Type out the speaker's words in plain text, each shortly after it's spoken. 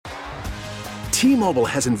T-Mobile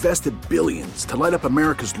has invested billions to light up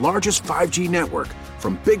America's largest 5G network,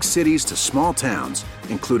 from big cities to small towns,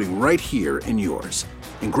 including right here in yours.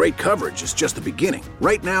 And great coverage is just the beginning.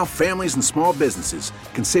 Right now, families and small businesses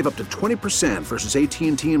can save up to 20% versus AT&T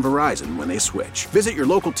and Verizon when they switch. Visit your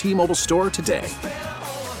local T-Mobile store today.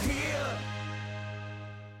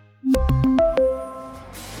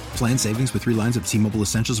 Plan savings with 3 lines of T-Mobile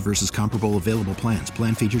Essentials versus comparable available plans.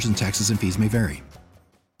 Plan features and taxes and fees may vary.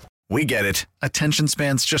 We get it. Attention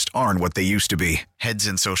spans just aren't what they used to be. Heads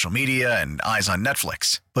in social media and eyes on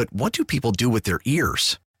Netflix. But what do people do with their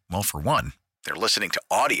ears? Well, for one, they're listening to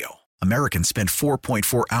audio. Americans spend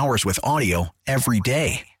 4.4 hours with audio every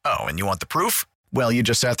day. Oh, and you want the proof? Well, you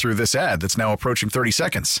just sat through this ad that's now approaching 30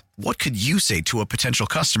 seconds. What could you say to a potential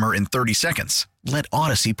customer in 30 seconds? Let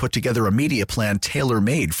Odyssey put together a media plan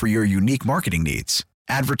tailor-made for your unique marketing needs.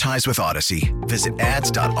 Advertise with Odyssey. Visit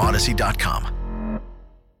ads.odyssey.com.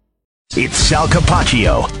 It's Sal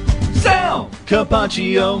Capaccio. Sal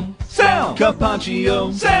Capaccio. Sal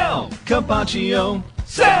Capaccio. Sal Capaccio.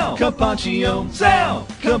 Sal Capaccio. Sal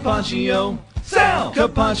Capaccio. Sal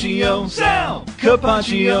Capaccio. Sal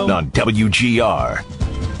Capaccio. On WGR.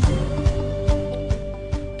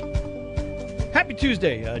 Happy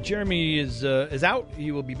Tuesday. Jeremy is out.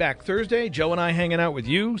 He will be back Thursday. Joe and I hanging out with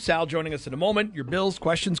you. Sal joining us in a moment. Your bills,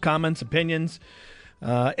 questions, comments, opinions.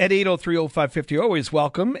 At 803-0550, always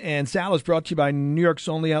welcome. And Sal is brought to you by New York's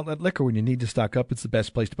only outlet liquor. When you need to stock up, it's the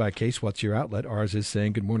best place to buy a case. What's your outlet? Ours is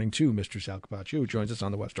saying good morning to Mr. Sal Capaccio, who joins us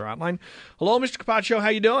on the Western Hotline. Hello, Mr. Capaccio. How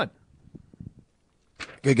you doing?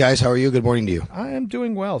 Good, guys. How are you? Good morning to you. I am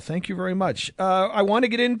doing well. Thank you very much. I want to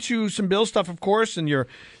get into some Bills stuff, of course, and your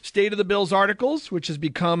State of the Bills articles, which has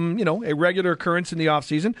become, a regular occurrence in the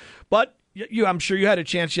offseason. But I'm sure you had a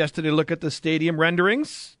chance yesterday to look at the stadium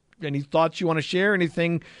renderings. Any thoughts you want to share?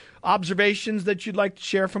 Anything, observations that you'd like to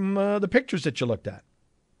share from the pictures that you looked at?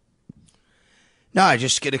 No, I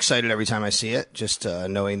just get excited every time I see it, just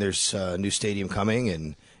knowing there's a new stadium coming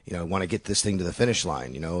and, I want to get this thing to the finish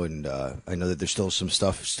line, and I know that there's still some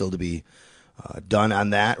stuff still to be done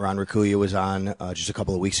on that. Ron Raccuia was on just a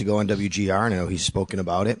couple of weeks ago on WGR, and I know he's spoken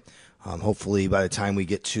about it. Hopefully by the time we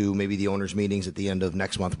get to maybe the owners' meetings at the end of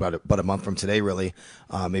next month, about a month from today, really,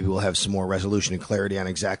 maybe we'll have some more resolution and clarity on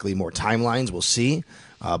exactly more timelines. We'll see.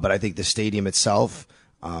 But I think the stadium itself,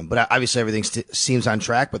 but obviously everything seems on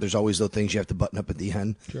track, but there's always those things you have to button up at the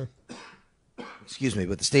end. Sure. Excuse me.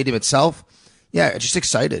 But the stadium itself, yeah, just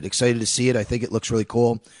excited to see it. I think it looks really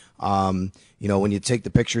cool. When you take the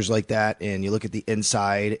pictures like that and you look at the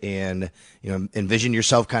inside and, envision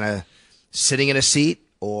yourself kind of sitting in a seat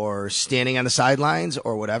or standing on the sidelines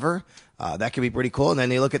or whatever, that could be pretty cool. And then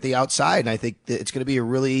they look at the outside, and I think that it's going to be a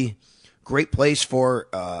really great place for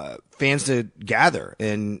fans to gather.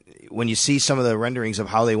 And when you see some of the renderings of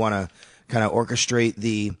how they want to kind of orchestrate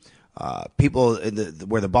the people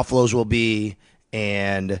where the Buffaloes will be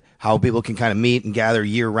and how people can kind of meet and gather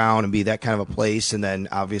year-round and be that kind of a place, and then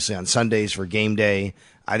obviously on Sundays for game day,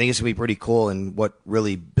 I think it's going to be pretty cool and what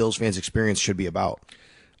really Bills fans' experience should be about.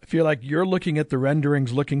 I feel like you're looking at the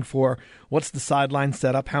renderings, looking for what's the sideline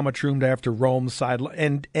setup, how much room do I have to roam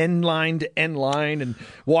sideline, end line to end line, and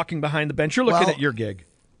walking behind the bench. You're looking at your gig.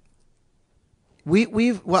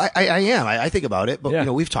 I am. I think about it, but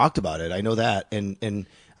we've talked about it. I know that, and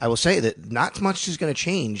I will say that not much is going to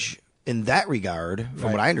change in that regard,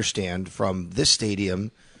 from what I understand, from this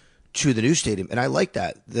stadium to the new stadium, and I like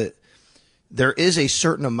that there is a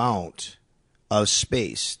certain amount of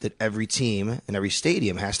space that every team and every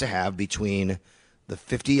stadium has to have between the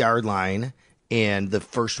 50-yard line and the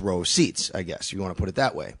first row of seats, I guess, if you want to put it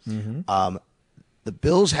that way. Mm-hmm. The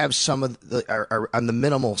Bills have some of are on the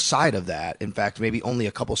minimal side of that. In fact, maybe only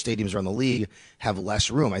a couple stadiums around the league have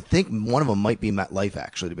less room. I think one of them might be MetLife,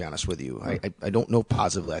 actually, to be honest with you. I don't know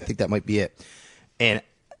positively. I think that might be it. And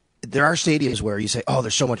there are stadiums where you say, oh,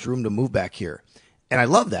 there's so much room to move back here. And I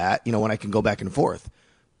love that, when I can go back and forth.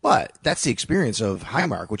 But that's the experience of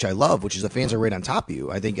Highmark, which I love, which is the fans are right on top of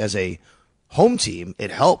you. I think as a home team, it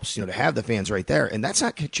helps, to have the fans right there. And that's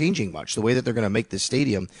not changing much, the way that they're going to make this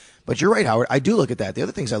stadium. But you're right, Howard. I do look at that. The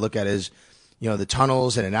other things I look at is, the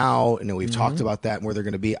tunnels in and out, and we've talked about that and where they're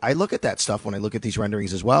going to be. I look at that stuff when I look at these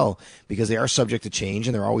renderings as well, because they are subject to change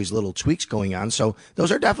and there are always little tweaks going on. So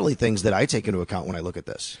those are definitely things that I take into account when I look at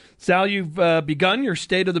this. Sal, you've begun your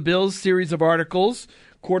State of the Bills series of articles.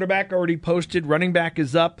 Quarterback already posted. Running back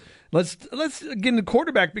is up. Let's get into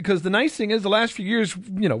quarterback, because the nice thing is the last few years,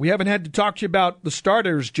 we haven't had to talk to you about the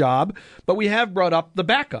starter's job, but we have brought up the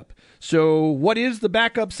backup. So what is the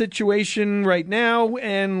backup situation right now,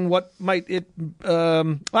 and what might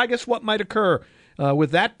what might occur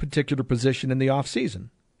with that particular position in the offseason?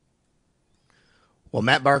 Well,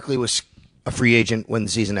 Matt Barkley was a free agent when the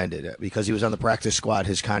season ended. Because he was on the practice squad,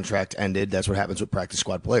 his contract ended. That's what happens with practice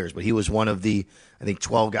squad players. But he was one of the, I think,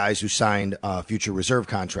 12 guys who signed future reserve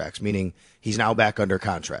contracts, meaning he's now back under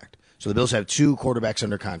contract. So the Bills have 2 quarterbacks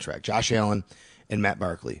under contract, Josh Allen and Matt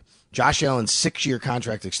Barkley. Josh Allen's 6-year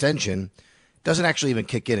contract extension doesn't actually even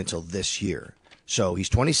kick in until this year. So he's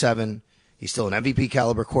 27. He's still an MVP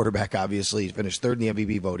caliber quarterback, obviously. He finished 3rd in the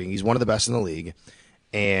MVP voting. He's one of the best in the league.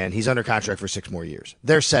 And he's under contract for 6 more years.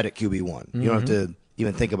 They're set at QB1. Mm-hmm. You don't have to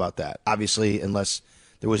even think about that, obviously, unless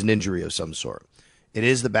there was an injury of some sort. It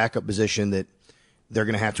is the backup position that they're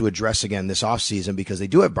going to have to address again this offseason because they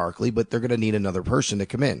do have Barkley, but they're going to need another person to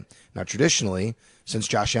come in. Now, traditionally, since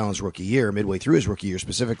Josh Allen's rookie year, midway through his rookie year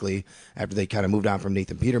specifically, after they kind of moved on from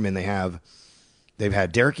Nathan Peterman, they've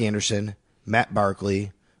had Derek Anderson, Matt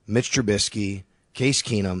Barkley, Mitch Trubisky, Case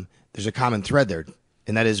Keenum. There's a common thread there,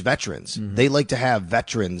 and that is veterans. Mm-hmm. They like to have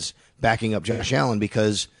veterans backing up Josh Allen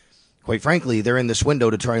because, quite frankly, they're in this window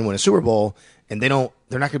to try and win a Super Bowl, and they're not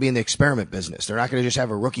going to be in the experiment business. They're not going to just have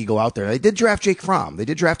a rookie go out there. They did draft Jake Fromm. They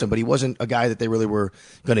did draft him, but he wasn't a guy that they really were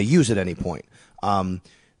going to use at any point.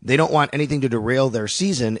 They don't want anything to derail their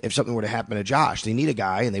season if something were to happen to Josh. They need a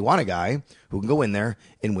guy, and they want a guy who can go in there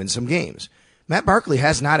and win some games. Matt Barkley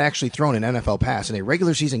has not actually thrown an NFL pass in a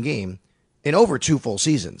regular season game in over 2 full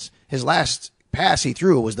seasons. His last pass he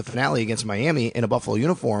threw was the finale against Miami in a Buffalo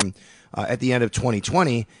uniform at the end of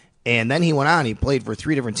 2020. And then he went on. He played for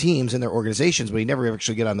 3 different teams in their organizations, but he never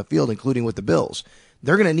actually got on the field, including with the Bills.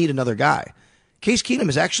 They're going to need another guy. Case Keenum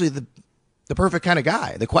is actually the perfect kind of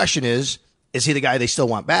guy. The question is he the guy they still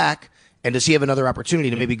want back? And does he have another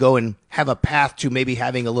opportunity to maybe go and have a path to maybe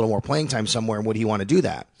having a little more playing time somewhere? And would he want to do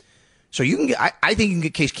that? So you can get, I think you can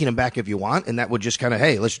get Case Keenum back if you want, and that would just kind of,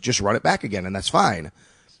 hey, let's just run it back again, and that's fine.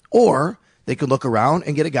 Or they could look around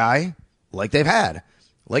and get a guy like they've had,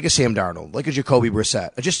 like a Sam Darnold, like a Jacoby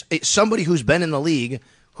Brissett, just somebody who's been in the league,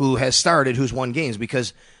 who has started, who's won games,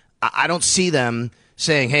 because I don't see them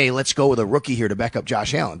saying, hey, let's go with a rookie here to back up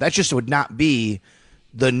Josh Allen. That just would not be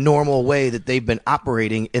the normal way that they've been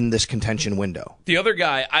operating in this contention window. The other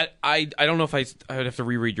guy, I don't know if I would have to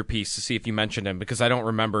reread your piece to see if you mentioned him, because I don't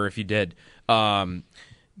remember if you did.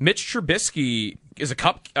 Mitch Trubisky is a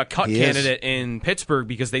cut candidate in Pittsburgh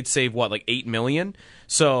because they'd save like $8 million.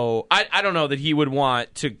 So I don't know that he would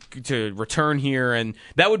want to return here, and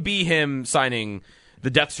that would be him signing the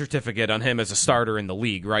death certificate on him as a starter in the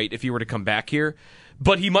league, right? If he were to come back here.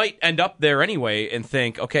 But he might end up there anyway and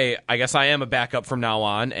think, okay, I guess I am a backup from now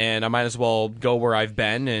on, and I might as well go where I've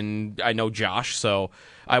been, and I know Josh, so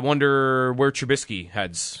I wonder where Trubisky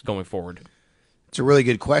heads going forward. It's a really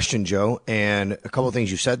good question, Joe, and a couple of things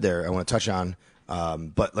you said there I want to touch on.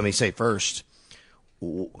 But let me say first,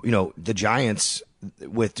 the Giants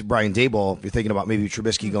with Brian Daboll, if you're thinking about maybe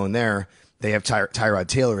Trubisky going there, they have Tyrod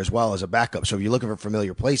Taylor as well as a backup. So if you're looking for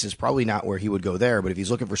familiar places, probably not where he would go there. But if he's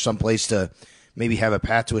looking for some place to maybe have a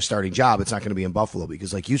path to a starting job, it's not going to be in Buffalo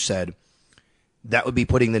because, like you said, that would be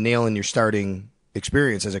putting the nail in your starting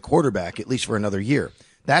experience as a quarterback, at least for another year.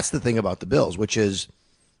 That's the thing about the Bills, which is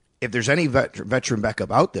if there's any veteran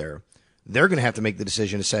backup out there, they're going to have to make the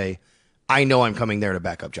decision to say, I know I'm coming there to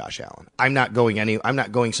back up Josh Allen. I'm not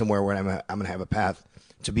going somewhere where I'm going to have a path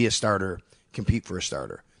to be a starter, compete for a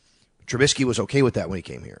starter. Trubisky was okay with that when he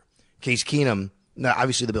came here. Case Keenum, now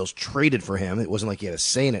obviously the Bills traded for him. It wasn't like he had a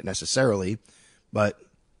say in it necessarily, but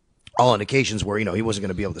all indications were, he wasn't going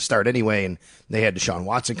to be able to start anyway, and they had Deshaun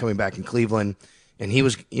Watson coming back in Cleveland, and he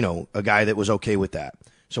was, a guy that was okay with that.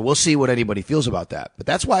 So we'll see what anybody feels about that. But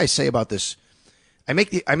that's why I say about this, I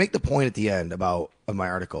make the point at the end of my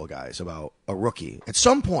article, guys, about a rookie. At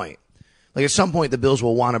some point, the Bills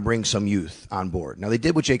will want to bring some youth on board. Now they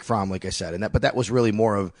did with Jake Fromm, like I said, but that was really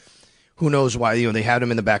more of who knows why. They had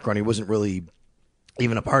him in the background. He wasn't really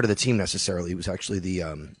even a part of the team necessarily. He was actually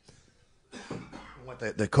the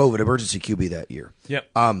COVID emergency QB that year.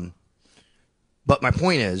 Yep. But my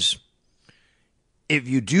point is, if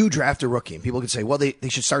you do draft a rookie, and people can say, well, they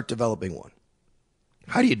should start developing one.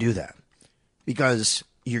 How do you do that? Because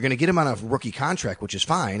you're going to get him on a rookie contract, which is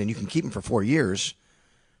fine, and you can keep him for 4 years,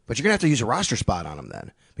 but you're going to have to use a roster spot on him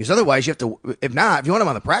then. Because otherwise, you have to, if you want him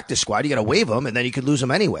on the practice squad, you got to waive him, and then you could lose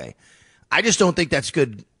him anyway. I just don't think that's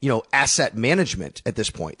good, asset management at this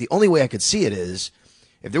point. The only way I could see it is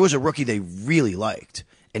if there was a rookie they really liked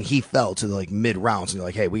and he fell to the mid rounds and they're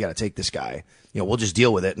like, hey, we got to take this guy. We'll just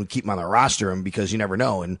deal with it and keep him on the roster and because you never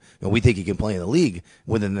know. And we think he can play in the league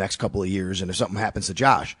within the next couple of years. And if something happens to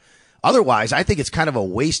Josh, otherwise, I think it's kind of a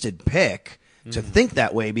wasted pick to think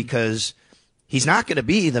that way because he's not going to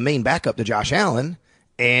be the main backup to Josh Allen.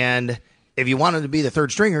 And if you want him to be the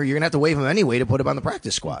third stringer, you're going to have to waive him anyway to put him on the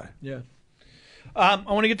practice squad. Yeah. I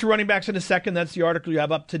want to get to running backs in a second. That's the article you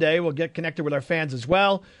have up today. We'll get connected with our fans as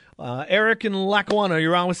well. Eric in Lackawanna,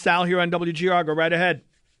 you're on with Sal here on WGR. Go right ahead.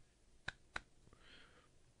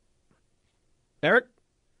 Eric?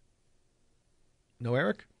 No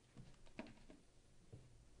Eric?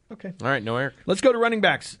 Okay. All right, no Eric. Let's go to running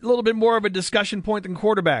backs. A little bit more of a discussion point than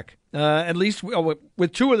quarterback, at least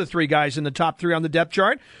with two of the three guys in the top three on the depth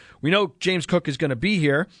chart. We know James Cook is going to be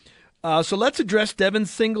here. So let's address Devin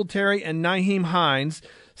Singletary and Nyheim Hines.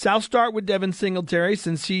 So I'll start with Devin Singletary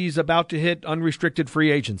since he's about to hit unrestricted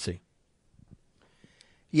free agency.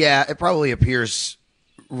 Yeah, it probably appears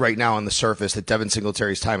right now on the surface that Devin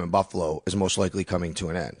Singletary's time in Buffalo is most likely coming to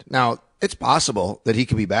an end. Now, it's possible that he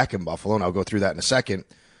could be back in Buffalo, and I'll go through that in a second.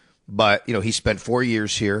 But, he spent 4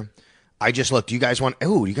 years here. I just looked. Do you guys want –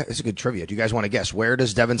 it's a good trivia. Do you guys want to guess? Where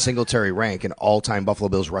does Devin Singletary rank in all-time Buffalo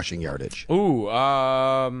Bills rushing yardage?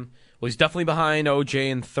 Well, he's definitely behind OJ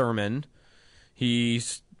and Thurman.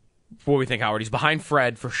 What do we think, Howard? He's behind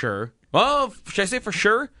Fred for sure. Well, should I say for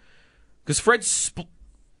sure? Because Fred's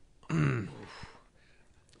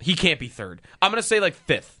he can't be third. I'm going to say like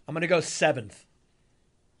fifth. I'm going to go seventh.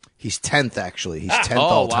 He's 10th, actually. He's 10th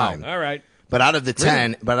all time. All right. But out of the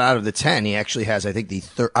 10, he actually has, I think,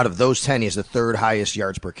 out of those 10, he has the third highest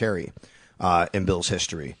yards per carry in Bills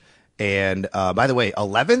history. And by the way,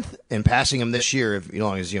 11th in passing him this year, if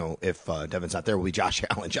Devin's not there, will be Josh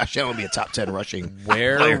Allen. Josh Allen will be a top 10 rushing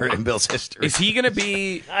player in Bills history. Is he going to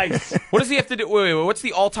be? Nice. What does he have to do? Wait, what's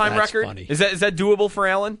the all-time That's record? Funny. Is that doable for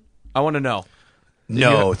Allen? I want to know.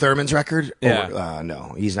 No, Thurman's record? Yeah.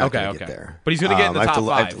 No, he's not going to get there. But he's going to get in the top 5.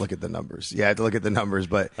 I have to look at the numbers. Yeah, I have to look at the numbers.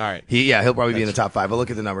 But all right. He'll probably be in the top 5. I'll look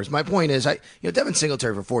at the numbers. My point is, Devin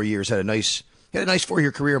Singletary for 4 years had a nice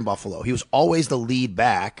 4-year career in Buffalo. He was always the lead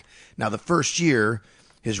back. Now, the first year,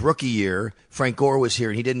 his rookie year, Frank Gore was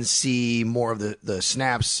here, and he didn't see more of the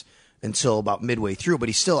snaps until about midway through, but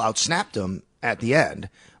he still outsnapped him at the end.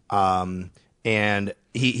 And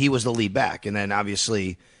he was the lead back. And then,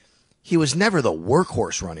 obviously, he was never the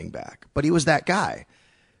workhorse running back, but he was that guy.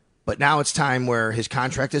 But now it's time where his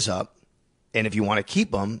contract is up, and if you want to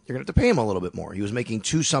keep him, you're going to have to pay him a little bit more. He was making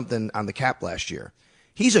 $2-something on the cap last year.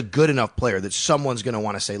 He's a good enough player that someone's going to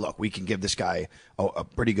want to say, look, we can give this guy a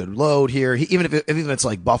pretty good load here, even if it's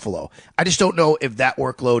like Buffalo. I just don't know if that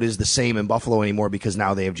workload is the same in Buffalo anymore because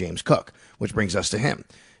now they have James Cook, which brings us to him.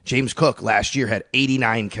 James Cook last year had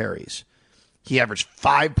 89 carries. He averaged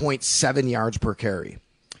 5.7 yards per carry.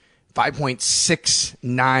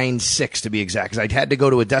 5.696 to be exact, because I'd had to go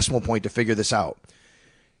to a decimal point to figure this out.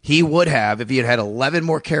 He would have, if he had 11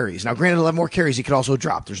 more carries. Now, granted, 11 more carries, he could also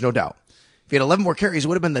drop. There's no doubt. If he had 11 more carries, it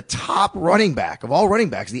would have been the top running back of all running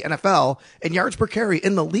backs in the NFL in yards per carry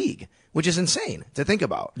in the league, which is insane to think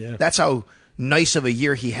about. Yeah. That's how nice of a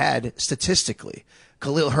year he had statistically.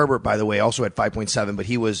 Khalil Herbert, by the way, also had 5.7, but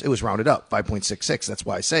it was rounded up, 5.66. That's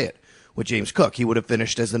why I say it. With James Cook, he would have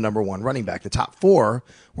finished as the number 1 running back. The top 4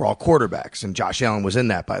 were all quarterbacks, and Josh Allen was in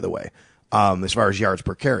that, by the way, as far as yards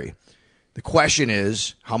per carry. The question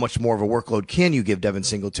is, how much more of a workload can you give Devin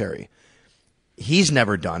Singletary? He's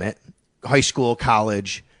never done it. High school,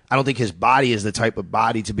 college. I don't think his body is the type of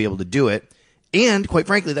body to be able to do it. And quite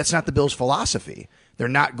frankly, that's not the Bills' philosophy. They're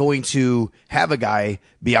not going to have a guy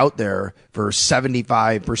be out there for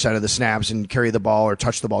 75% of the snaps and carry the ball or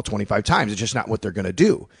touch the ball 25 times. It's just not what they're going to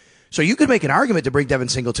do. So you could make an argument to bring Devin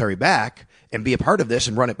Singletary back and be a part of this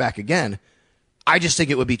and run it back again. I just think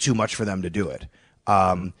it would be too much for them to do it.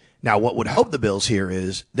 Now, what would help the Bills here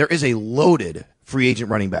is there is a loaded free agent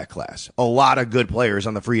running back class. A lot of good players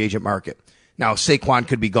on the free agent market. Now, Saquon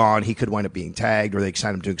could be gone. He could wind up being tagged, or they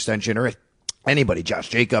sign him to extension, or anybody, Josh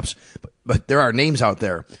Jacobs. But there are names out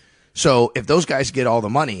there. So if those guys get all the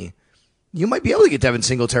money, you might be able to get Devin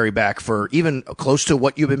Singletary back for even close to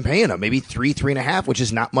what you've been paying him, maybe 3.5, which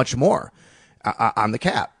is not much more on the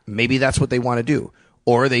cap. Maybe that's what they want to do.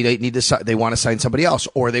 Or they want to sign somebody else,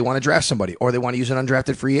 or they want to draft somebody, or they want to use an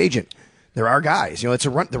undrafted free agent. There are guys.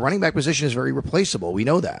 The running back position is very replaceable. We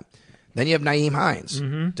know that. Then you have Nyheim Hines.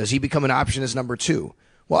 Mm-hmm. Does he become an option as number 2?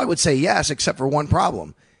 Well, I would say yes, except for one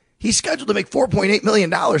problem. He's scheduled to make $4.8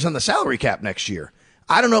 million on the salary cap next year.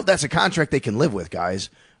 I don't know if that's a contract they can live with, guys.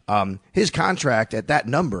 His contract at that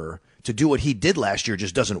number to do what he did last year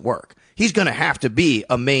just doesn't work. He's going to have to be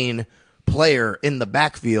a main player in the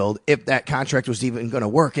backfield if that contract was even going to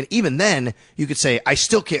work. And even then, you could say, I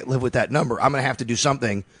still can't live with that number. I'm going to have to do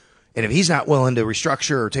something. And if he's not willing to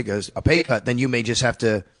restructure or take a pay cut, then you may have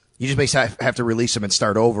to release him and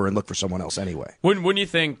start over and look for someone else anyway. Wouldn't you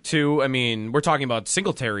think, too, I mean, we're talking about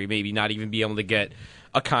Singletary maybe not even be able to get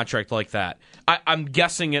a contract like that. I'm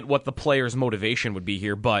guessing at what the player's motivation would be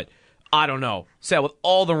here, but I don't know. Sal, with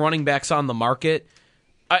all the running backs on the market,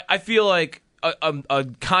 I feel like a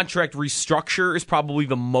contract restructure is probably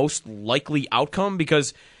the most likely outcome,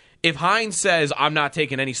 because if Hines says, I'm not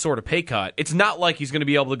taking any sort of pay cut, it's not like he's going to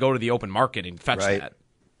be able to go to the open market and fetch that.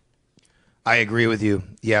 I agree with you.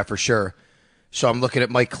 Yeah, for sure. So I'm looking at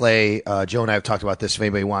Mike Clay. Joe and I have talked about this if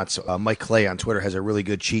anybody wants. Mike Clay on Twitter has a really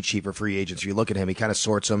good cheat sheet for free agents. If you look at him, he kind of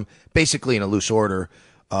sorts them basically in a loose order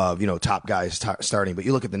of, top guys starting. But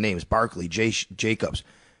you look at the names: Barkley, Jacobs,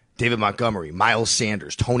 David Montgomery, Miles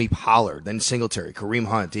Sanders, Tony Pollard, then Singletary, Kareem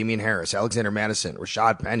Hunt, Damian Harris, Alexander Madison,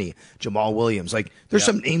 Rashad Penny, Jamal Williams. Like, there's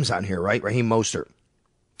some names on here, right? Raheem Mostert.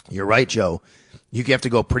 You're right, Joe. You have to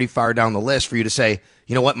go pretty far down the list for you to say,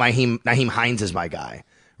 you know what, Nyheim Hines is my guy.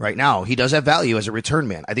 Right now, he does have value as a return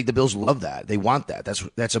man. I think the Bills love that. They want that.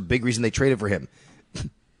 That's a big reason they traded for him.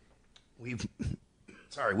 We've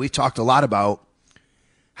talked a lot about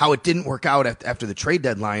how it didn't work out after the trade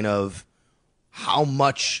deadline of how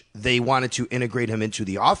much they wanted to integrate him into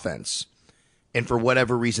the offense, and for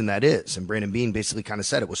whatever reason that is. And Brandon Beane basically kind of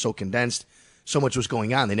said it was so condensed, so much was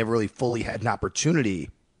going on. They never really fully had an opportunity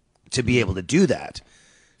to be able to do that.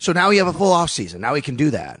 So now you have a full offseason. Now he can do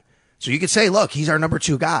that. So you could say, look, he's our number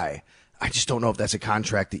 2 guy. I just don't know if that's a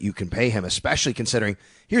contract that you can pay him, especially considering,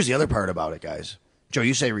 here's the other part about it, guys. Joe,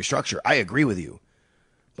 you say restructure. I agree with you.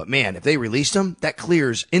 But, man, if they released him, that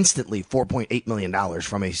clears instantly $4.8 million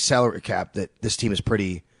from a salary cap that this team is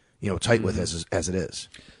pretty tight with as it is.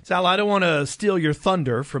 Sal, I don't want to steal your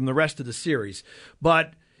thunder from the rest of the series,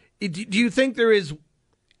 but do you think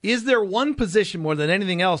is there one position more than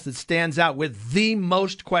anything else that stands out with the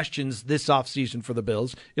most questions this offseason for the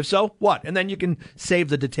Bills? If so, what? And then you can save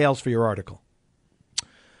the details for your article.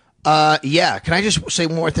 Yeah. Can I just say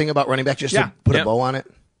one more thing about running back just to put a bow on it?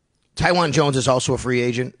 Taiwan Jones is also a free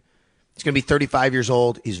agent. He's going to be 35 years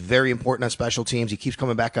old. He's very important on special teams. He keeps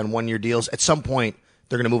coming back on one-year deals. At some point,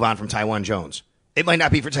 they're going to move on from Taiwan Jones. It might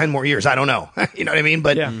not be for 10 more years. I don't know. You know what I mean?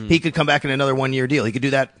 But he could come back in another one-year deal. He could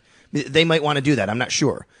do that. They might want to do that. I'm not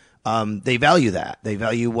sure. They value that. They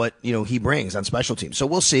value what, he brings on special teams. So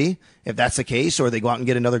we'll see if that's the case, or they go out and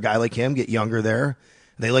get another guy like him, get younger there.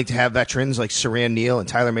 They like to have veterans like Saran Neal and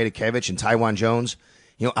Tyler Matakevich and Taiwan Jones,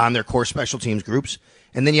 on their core special teams groups.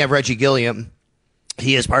 And then you have Reggie Gilliam.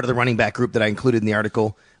 He is part of the running back group that I included in the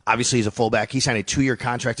article. Obviously, he's a fullback. He signed a 2-year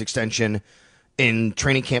contract extension in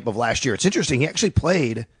training camp of last year. It's interesting. He actually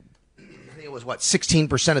played, I think it was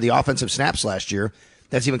 16% of the offensive snaps last year.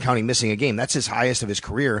 That's even counting missing a game. That's his highest of his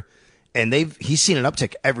career. And he's seen an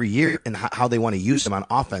uptick every year in how they want to use him on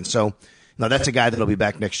offense. So now that's a guy that'll be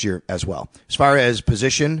back next year as well. As far as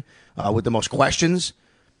position with the most questions,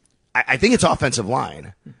 I think it's offensive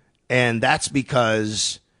line. And that's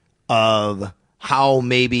because of how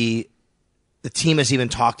maybe the team has even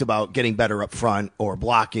talked about getting better up front or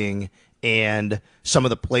blocking, and some of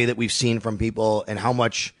the play that we've seen from people, and how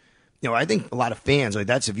much, I think a lot of fans,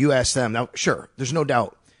 that's if you ask them, now, sure, there's no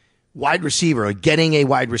doubt, wide receiver, getting a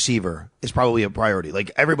wide receiver is probably a priority.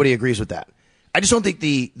 Like, everybody agrees with that. I just don't think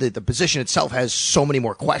the position itself has so many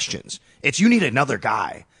more questions. You need another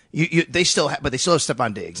guy. They still have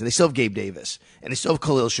Stephon Diggs, and they still have Gabe Davis, and they still have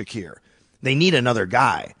Khalil Shakir. They need another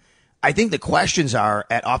guy. I think the questions are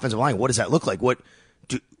at offensive line. What does that look like?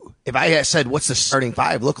 If I had said, what's the starting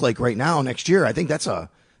 5 look like right now next year? I think that's a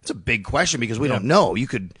big question, because we don't know. You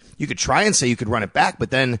could try and say you could run it back,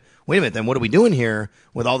 but then wait a minute. Then what are we doing here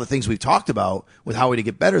with all the things we've talked about with how we to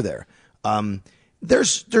get better there?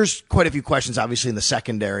 There's quite a few questions, obviously, in the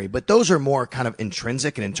secondary, but those are more kind of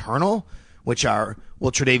intrinsic and internal, which are,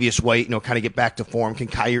 will Tre'Davious White, kind of get back to form? Can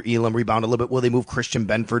Kyer Elam rebound a little bit? Will they move Christian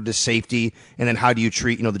Benford to safety? And then how do you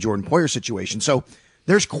treat, the Jordan Poyer situation? So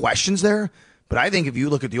there's questions there, but I think if you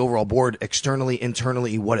look at the overall board externally,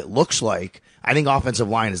 internally, what it looks like, I think offensive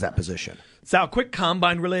line is that position. Sal, quick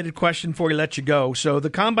Combine-related question before we let you go. So the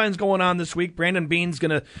Combine's going on this week. Brandon Beane's going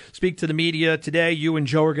to speak to the media today. You and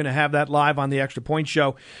Joe are going to have that live on the Extra Point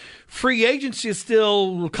Show. Free agency is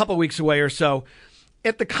still a couple weeks away or so.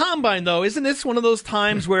 At the Combine, though, isn't this one of those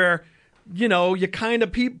times where, you kind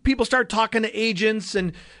of people start talking to agents?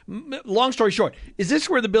 And long story short, is this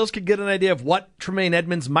where the Bills could get an idea of what Tremaine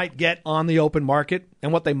Edmunds might get on the open market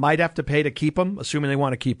and what they might have to pay to keep him, assuming they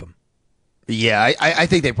want to keep him? Yeah, I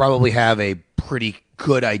think they probably have a pretty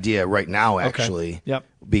good idea right now, actually. Okay.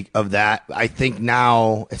 Yep. Of that. I think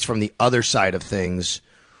now it's from the other side of things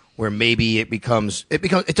where maybe it does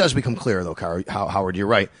become clearer, though, Howard, you're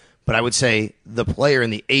right. But I would say the player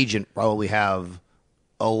and the agent probably have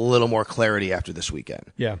a little more clarity after this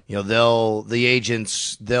weekend. Yeah. The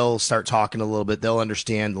agents, they'll start talking a little bit. They'll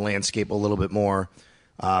understand the landscape a little bit more.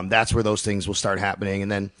 That's where those things will start happening.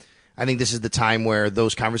 And then I think this is the time where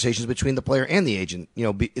those conversations between the player and the agent,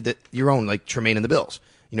 your own, like Tremaine and the Bills,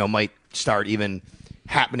 might start even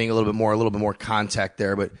happening a little bit more contact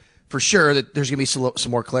there. But for sure that there's going to be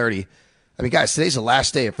some more clarity. I mean, guys, today's the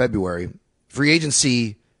last day of February. Free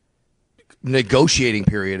agency negotiating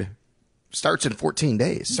period starts in 14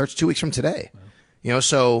 days. Starts 2 weeks from today. Wow.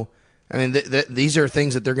 So I mean, these are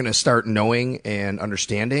things that they're going to start knowing and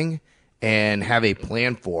understanding and have a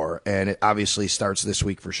plan for, and it obviously starts this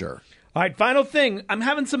week for sure. All right, final thing. I'm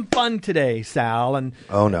having some fun today, Sal. And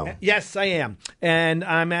oh, no. Yes, I am. And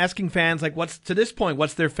I'm asking fans, like, what's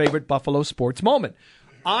their favorite Buffalo sports moment?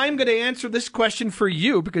 I'm going to answer this question for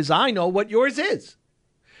you because I know what yours is.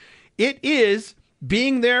 It is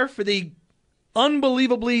being there for the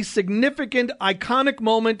unbelievably significant, iconic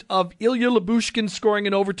moment of Ilya Lyubushkin scoring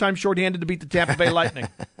in overtime shorthanded to beat the Tampa Bay Lightning.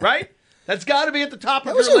 Right? That's got to be at the top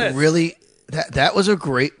of your list. That was a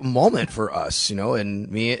great moment for us, and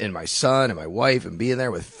me and my son and my wife, and being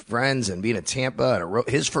there with friends and being in Tampa and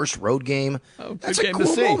his first road game. Oh, that's a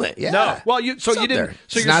cool moment. Yeah. No, well, you didn't. There.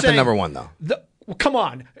 So it's you're not saying the number one though. Well, come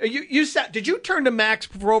on, you said. Did you turn to Max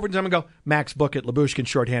for overtime and go, Max, book it? Lyubushkin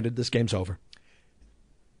shorthanded. This game's over.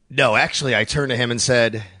 No, actually, I turned to him and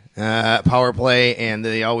said, power play, and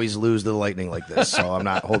they always lose to the Lightning like this, so I'm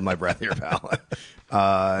not holding my breath here, pal.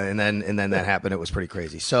 And then that happened. It was pretty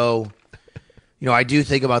crazy. So, I do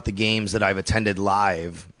think about the games that I've attended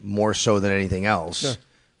live more so than anything else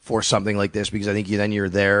for something like this, because I think you're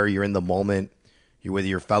there, you're in the moment, you're with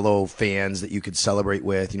your fellow fans that you could celebrate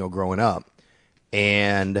with, growing up.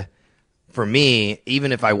 And for me,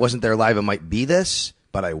 even if I wasn't there live, it might be this,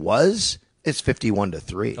 but I was. It's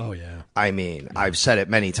 51-3. Oh, yeah. I mean, I've said it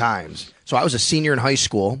many times. So I was a senior in high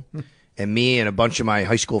school, and me and a bunch of my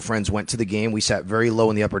high school friends went to the game. We sat very low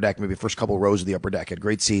in the upper deck, maybe the first couple rows of the upper deck, had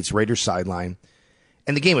great seats, Raiders sideline.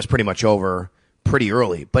 And the game was pretty much over pretty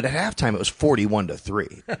early. But at halftime, it was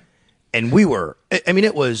 41-3. And we were,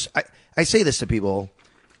 it was, I say this to people,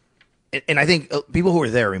 and I think people who were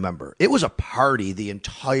there remember, it was a party the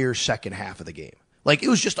entire second half of the game. Like, it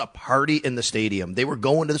was just a party in the stadium. They were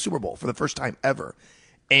going to the Super Bowl for the first time ever.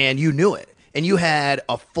 And you knew it. And you had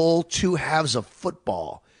a full 2 halves of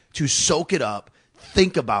football to soak it up,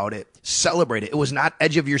 think about it, celebrate it. It was not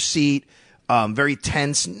edge of your seat, very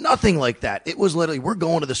tense, nothing like that. It was literally, we're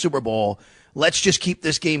going to the Super Bowl. Let's just keep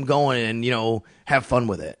this game going and, have fun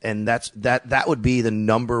with it. And that would be the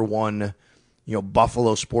number one,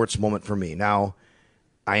 Buffalo sports moment for me. Now,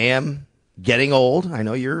 I am getting old. I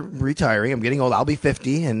know you're retiring. I'm getting old. I'll be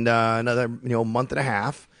 50 in another month and a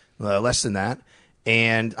half, less than that.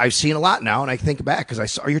 And I've seen a lot now, and I think back because I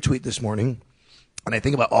saw your tweet this morning, and I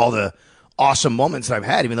think about all the awesome moments that I've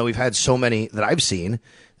had, even though we've had so many that I've seen,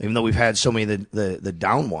 even though we've had so many of the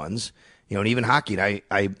down ones, and even hockey. And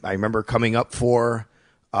I remember coming up for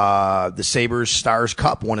the Sabres-Stars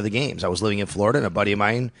Cup, one of the games. I was living in Florida, and a buddy of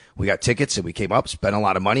mine, we got tickets, and we came up, spent a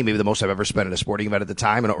lot of money, maybe the most I've ever spent at a sporting event at the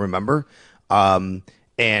time. I don't remember.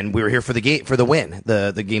 And we were here for the game, for the win,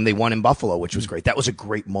 the game they won in Buffalo, which was great. That was a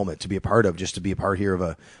great moment to be a part of, just to be a part here of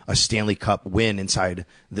a Stanley Cup win inside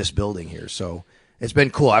this building here. So it's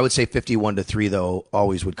been cool. I would say 51-3, though,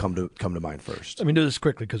 always would come to mind first. Let me do this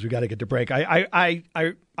quickly because we got to get to break.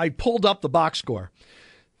 I pulled up the box score.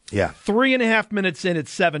 Yeah. 3.5 minutes in,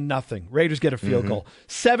 it's 7-0. Raiders get a field goal.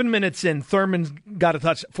 7 minutes in, Thurman's got a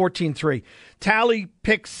touch, 14-3. Tally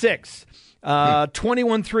pick 6.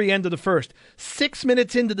 21-3 end of the first. 6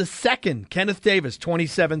 minutes into the second, Kenneth Davis,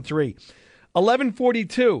 27-3.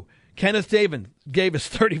 11:42, Kenneth Davis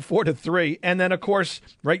 34-3. And then, of course,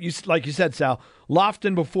 right, like you said, Sal,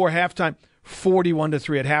 Lofton before halftime,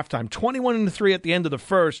 41-3 at halftime. 21-3 at the end of the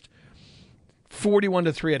first.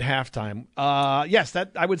 41-3 at halftime. Yes,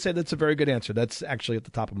 that I would say that's a very good answer. That's actually at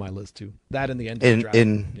the top of my list too. That and the end of the drive.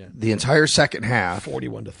 In the entire second half,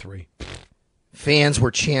 41-3. Fans were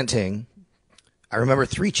chanting. I remember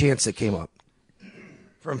 3 chants that came up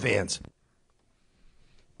from fans.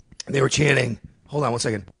 They were chanting. Hold on one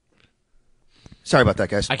second. Sorry about that,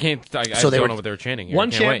 guys. I don't know what they were chanting here.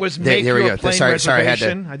 One chant was "Make your plane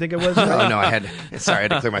reservation." I think it was. Oh no, I had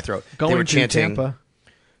to clear my throat. They were chanting, Tampa.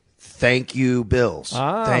 "Thank you, Bills.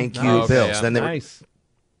 Thank you, Bills." Yeah.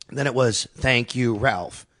 Then it was "Thank you,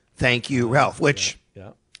 Ralph. Thank you, Ralph," which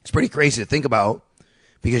it's pretty crazy to think about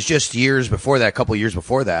because just years before that, a couple years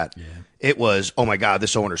before that, it was, oh my God,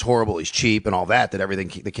 this owner's horrible, he's cheap, and all that everything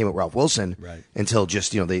that came with Ralph Wilson until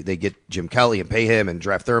just they get Jim Kelly and pay him and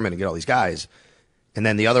draft Thurman and get all these guys, and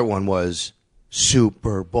then the other one was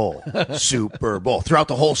Super Bowl, Super Bowl throughout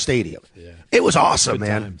the whole stadium. It was awesome,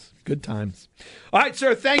 man. Good times. All right,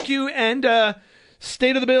 sir. Thank you, and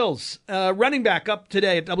State of the Bills. Running back up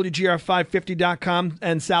today at WGR550.com,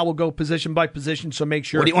 and Sal will go position by position, so make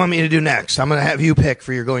sure. What do you want me to do next? I'm going to have you pick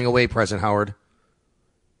for your going away present, Howard.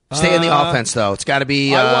 Stay in the offense, though. It's got to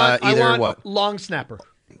be I want what? Long snapper.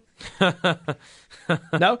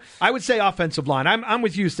 No? I would say offensive line. I'm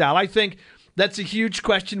with you, Sal. I think that's a huge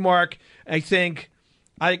question mark. I think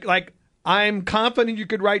I'm confident you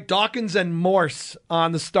could write Dawkins and Morse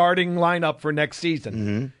on the starting lineup for next season.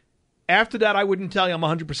 Mm-hmm. After that, I wouldn't tell you I'm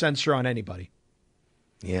 100% sure on anybody.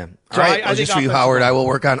 Yeah. So all right. I just for you, Howard, line. I will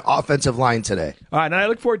work on offensive line today. All right. And I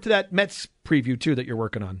look forward to that Mets preview, too, that you're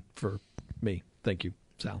working on for me. Thank you,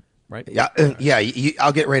 Sal. Right? Yeah.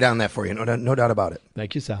 I'll get right on that for you. No doubt about it.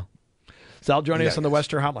 Thank you, Sal. Sal joining us on the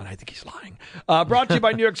Western Hotline. I think he's lying. Brought to you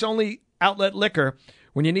by New York's only outlet liquor.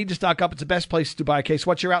 When you need to stock up, it's the best place to buy a case.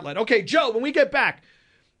 What's your outlet? Okay, Joe, when we get back,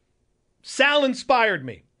 Sal inspired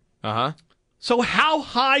me. Uh-huh. So how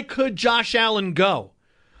high could Josh Allen go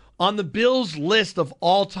on the Bills' list of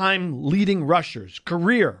all-time leading rushers,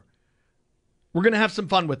 career? We're going to have some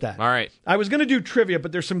fun with that. All right. I was going to do trivia,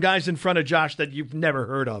 but there's some guys in front of Josh that you've never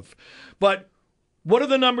heard of. But what are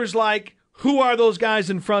the numbers like? Who are those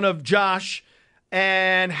guys in front of Josh?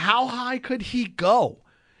 And how high could he go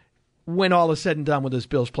when all is said and done with his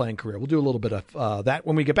Bills playing career? We'll do a little bit of that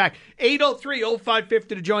when we get back. 803-0550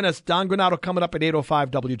 to join us. Don Granato coming up at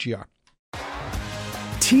 8:05 WGR.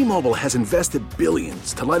 T-Mobile has invested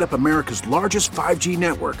billions to light up America's largest 5G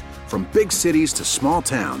network, from big cities to small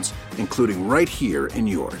towns, including right here in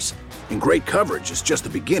yours. And great coverage is just the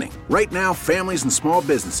beginning. Right now, families and small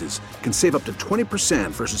businesses can save up to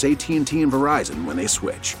 20% versus AT&T and Verizon when they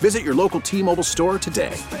switch. Visit your local T-Mobile store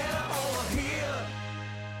today.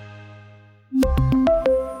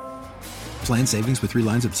 Plan savings with 3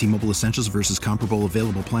 lines of T-Mobile Essentials versus comparable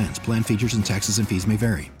available plans. Plan features and taxes and fees may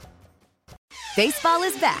vary. Baseball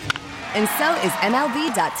is back, and so is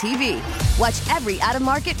MLB.tv. Watch every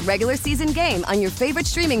out-of-market regular season game on your favorite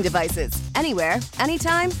streaming devices, anywhere,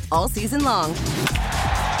 anytime, all season long.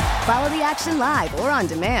 Follow the action live or on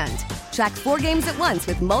demand. Track 4 games at once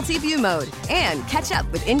with multi-view mode and catch up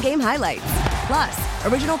with in-game highlights. Plus,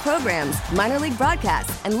 original programs, minor league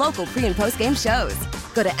broadcasts, and local pre- and post-game shows.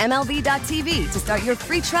 Go to MLB.tv to start your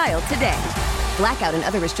free trial today. Blackout and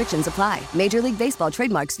other restrictions apply. Major League Baseball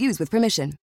trademarks used with permission.